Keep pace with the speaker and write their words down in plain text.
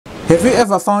Have you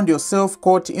ever found yourself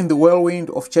caught in the whirlwind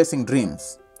of chasing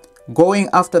dreams, going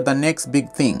after the next big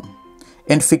thing,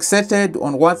 and fixated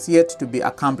on what's yet to be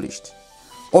accomplished,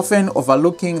 often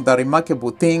overlooking the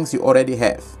remarkable things you already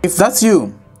have? If that's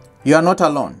you, you are not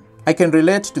alone. I can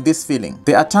relate to this feeling.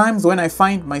 There are times when I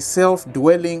find myself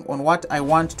dwelling on what I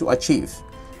want to achieve,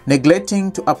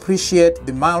 neglecting to appreciate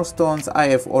the milestones I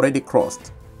have already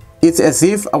crossed. It's as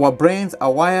if our brains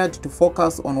are wired to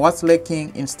focus on what's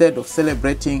lacking instead of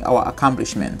celebrating our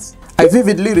accomplishments. I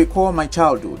vividly recall my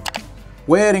childhood,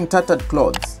 wearing tattered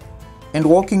clothes and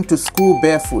walking to school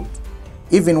barefoot,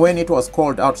 even when it was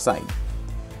cold outside.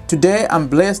 Today, I'm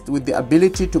blessed with the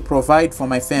ability to provide for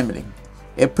my family,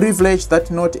 a privilege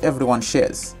that not everyone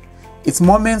shares. It's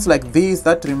moments like these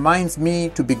that reminds me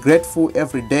to be grateful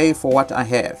every day for what I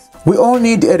have. We all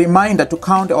need a reminder to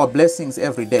count our blessings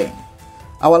every day.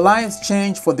 Our lives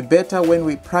change for the better when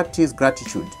we practice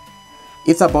gratitude.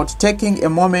 It's about taking a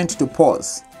moment to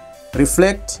pause,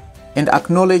 reflect, and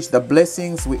acknowledge the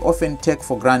blessings we often take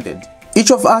for granted. Each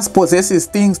of us possesses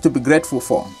things to be grateful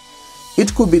for.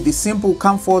 It could be the simple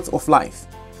comforts of life,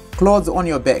 clothes on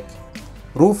your back,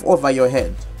 roof over your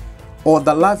head, or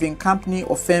the loving company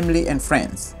of family and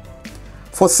friends.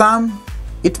 For some,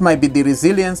 it might be the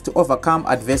resilience to overcome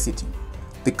adversity,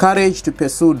 the courage to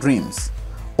pursue dreams,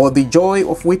 or the joy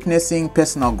of witnessing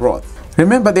personal growth.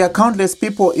 Remember, there are countless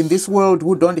people in this world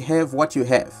who don't have what you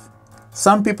have.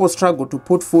 Some people struggle to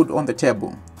put food on the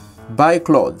table, buy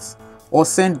clothes, or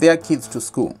send their kids to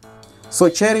school. So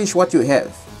cherish what you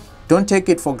have. Don't take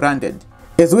it for granted.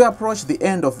 As we approach the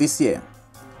end of this year,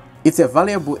 it's a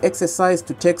valuable exercise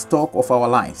to take stock of our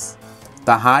lives.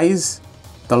 The highs,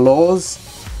 the lows,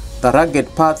 the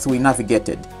rugged paths we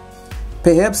navigated.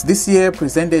 Perhaps this year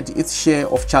presented its share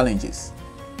of challenges.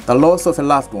 The loss of a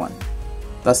loved one,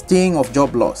 the sting of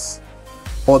job loss,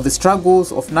 or the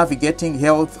struggles of navigating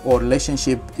health or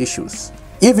relationship issues.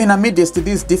 Even amidst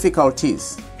these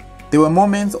difficulties, there were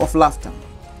moments of laughter,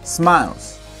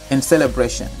 smiles, and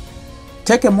celebration.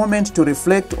 Take a moment to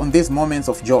reflect on these moments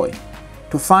of joy,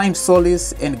 to find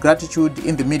solace and gratitude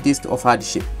in the midst of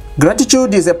hardship.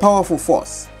 Gratitude is a powerful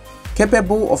force,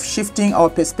 capable of shifting our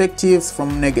perspectives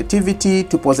from negativity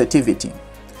to positivity.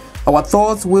 Our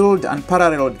thoughts wield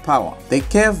unparalleled power. They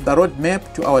carve the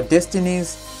roadmap to our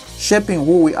destinies, shaping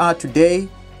who we are today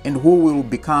and who we will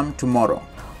become tomorrow.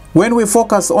 When we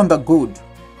focus on the good,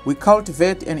 we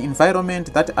cultivate an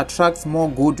environment that attracts more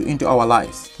good into our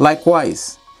lives.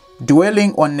 Likewise,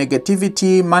 dwelling on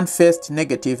negativity manifests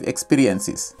negative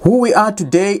experiences. Who we are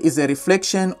today is a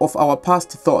reflection of our past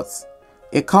thoughts,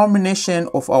 a culmination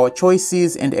of our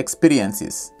choices and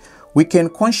experiences. We can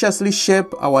consciously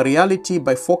shape our reality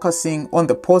by focusing on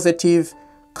the positive,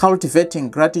 cultivating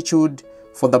gratitude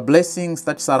for the blessings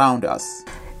that surround us.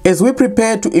 As we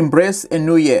prepare to embrace a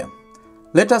new year,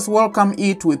 let us welcome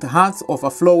it with hearts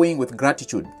overflowing with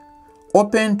gratitude,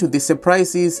 open to the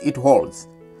surprises it holds.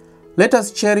 Let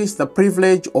us cherish the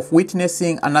privilege of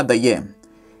witnessing another year,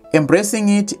 embracing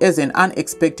it as an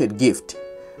unexpected gift,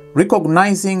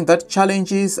 recognizing that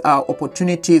challenges are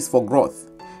opportunities for growth,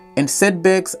 and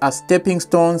setbacks are stepping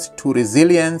stones to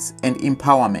resilience and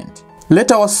empowerment.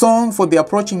 Let our song for the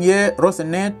approaching year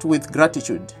resonate with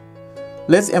gratitude.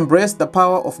 Let's embrace the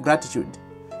power of gratitude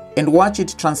and watch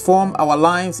it transform our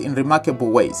lives in remarkable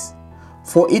ways.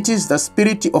 For it is the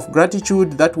spirit of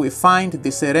gratitude that we find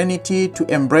the serenity to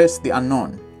embrace the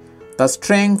unknown, the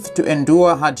strength to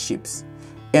endure hardships,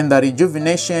 and the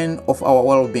rejuvenation of our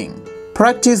well-being.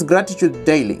 Practice gratitude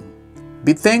daily.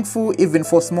 Be thankful even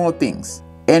for small things,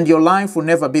 and your life will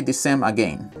never be the same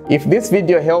again. If this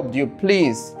video helped you,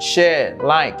 please share,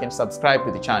 like, and subscribe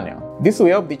to the channel. This will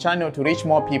help the channel to reach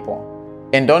more people.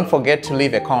 And don't forget to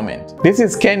leave a comment. This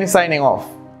is Kenny signing off.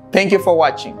 Thank you for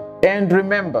watching. And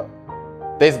remember,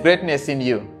 there's greatness in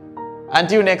you.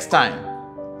 Until next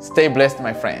time, stay blessed,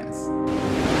 my friends.